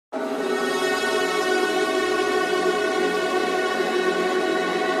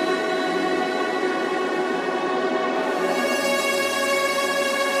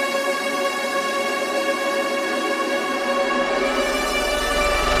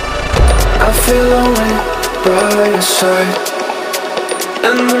I feel lonely by your side,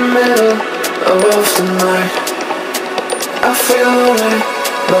 in the middle of the night. I feel lonely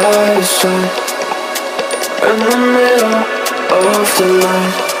by your side, in the middle of the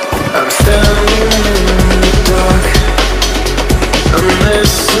night. I'm standing in the dark, I'm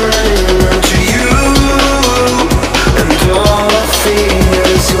listening to you, and all I feel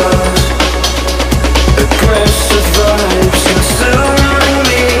is love. Aggressive vibes consuming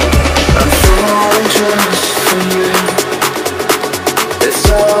me. I'm falling just for you. It's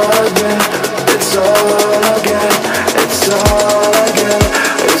all I get, it's all I get, it's all I get,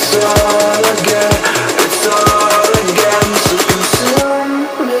 it's all I get, it's all I get. So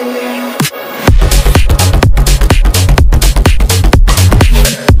consume me.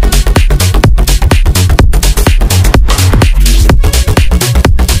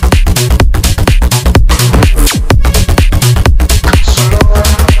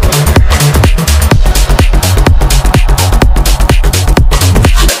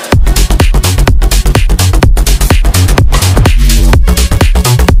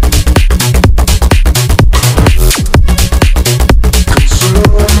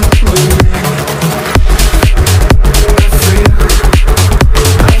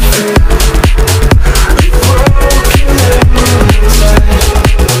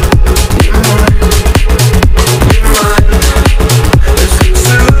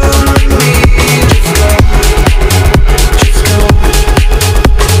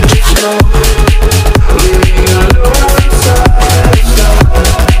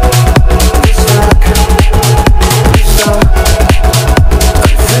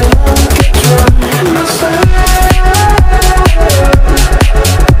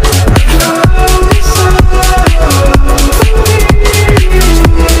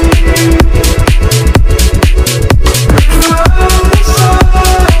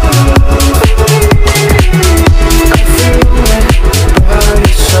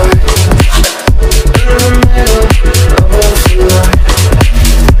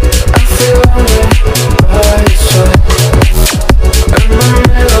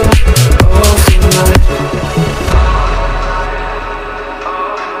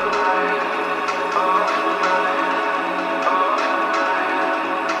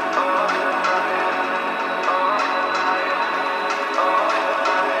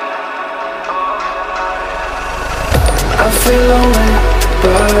 I feel lonely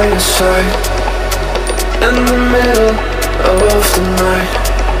by your side, in the middle of the night.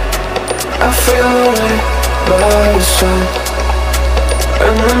 I feel lonely by your side,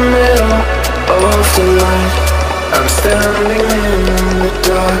 in the middle of the night. I'm standing in the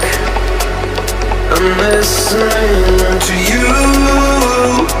dark, I'm listening to you,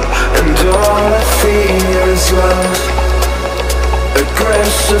 and all I feel is love.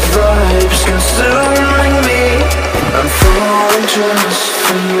 Aggressive vibes consuming me. I'm falling just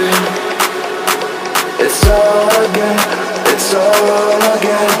for you. It's all I get, it's all I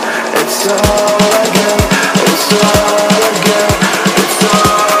get, it's all I get, it's all I get, it's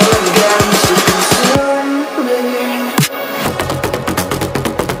all I get. So consume me.